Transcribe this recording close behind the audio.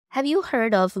Have you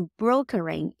heard of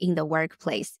brokering in the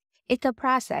workplace? It's the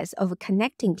process of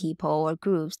connecting people or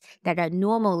groups that are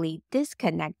normally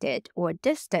disconnected or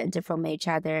distant from each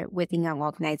other within an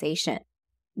organization.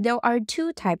 There are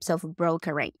two types of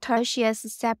brokering, Tertius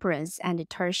Separans and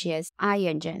Tertius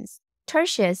Iungens.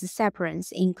 Tertius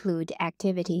Separans include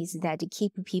activities that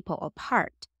keep people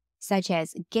apart, such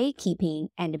as gatekeeping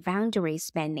and boundary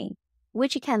spanning,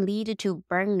 which can lead to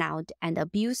burnout and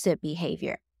abusive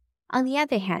behavior. On the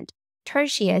other hand,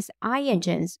 Tertius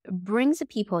Iungens brings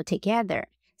people together,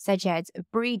 such as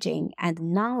bridging and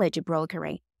knowledge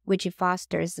brokering, which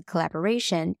fosters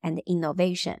collaboration and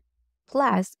innovation.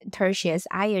 Plus, Tertius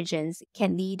Iungens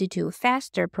can lead to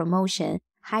faster promotion,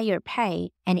 higher pay,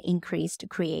 and increased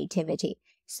creativity.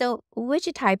 So, which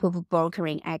type of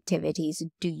brokering activities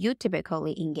do you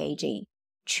typically engage in?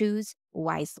 Choose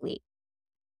wisely.